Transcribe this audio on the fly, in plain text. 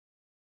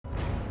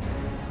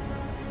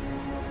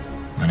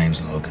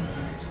name's Logan.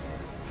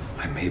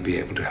 I may be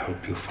able to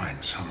help you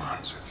find some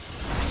answers.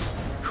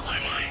 Who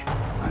am I?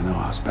 I know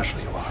how special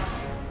you are.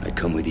 I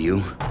come with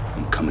you.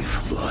 I'm coming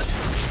for blood.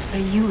 Are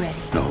you ready?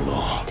 No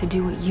law. To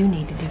do what you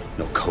need to do.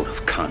 No code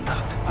of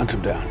conduct. Hunt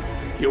him down.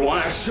 You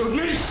want to shoot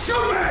me?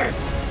 Shoot me!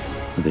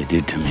 What they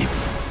did to me,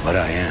 what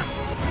I am,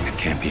 it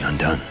can't be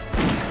undone.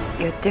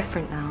 You're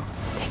different now.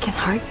 They can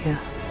hurt you.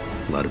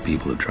 A lot of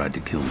people have tried to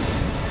kill me,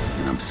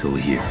 and I'm still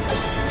here.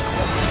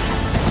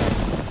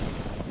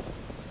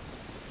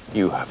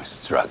 You have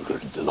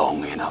struggled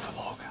long enough,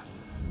 Logan.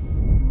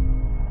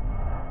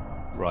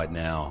 Right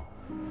now,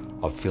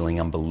 I'm feeling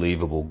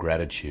unbelievable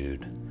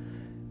gratitude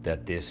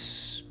that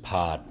this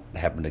part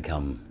happened to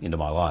come into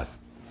my life.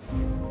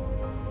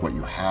 What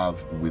you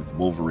have with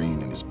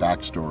Wolverine and his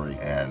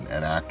backstory and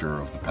an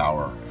actor of the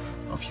power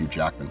of Hugh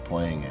Jackman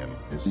playing him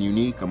is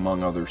unique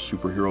among other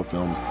superhero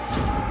films.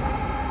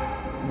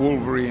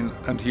 Wolverine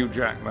and Hugh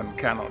Jackman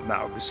cannot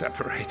now be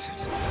separated.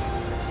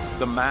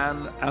 The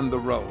man and the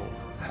role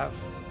have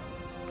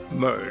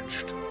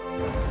merged.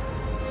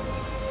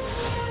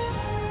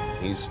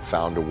 He's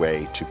found a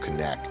way to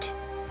connect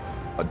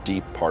a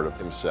deep part of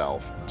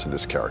himself to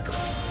this character.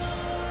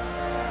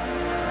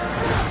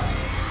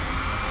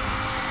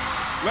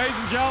 Ladies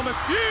and gentlemen,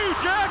 Hugh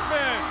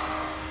Jackman!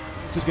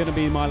 This is going to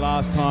be my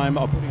last time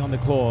of putting on the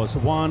claws.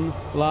 One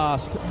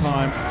last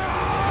time.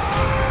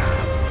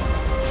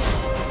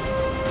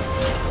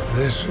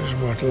 This is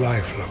what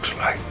life looks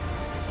like.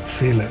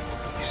 Feel it.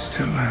 You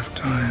still have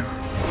time.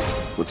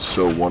 What's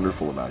so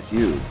wonderful about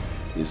Hugh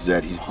is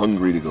that he's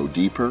hungry to go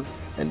deeper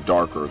and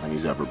darker than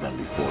he's ever been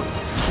before.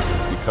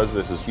 Because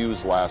this is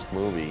Hugh's last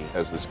movie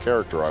as this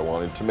character, I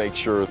wanted to make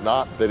sure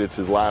not that it's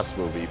his last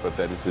movie, but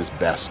that it's his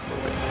best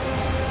movie.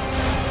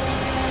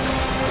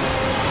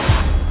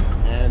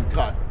 And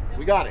cut.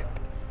 We got it.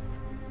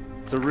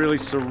 It's a really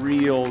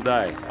surreal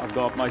day. I've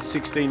got my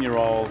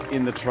 16-year-old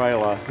in the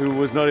trailer who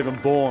was not even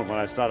born when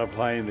I started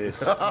playing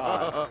this.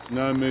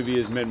 No movie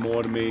has meant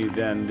more to me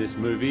than this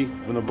movie.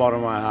 From the bottom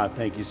of my heart,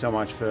 thank you so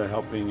much for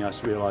helping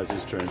us realize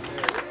this dream.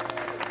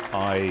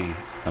 I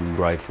am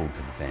grateful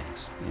to the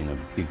fans in a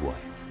big way,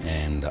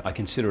 and I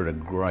consider it a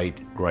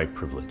great, great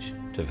privilege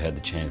to have had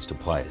the chance to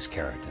play this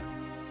character.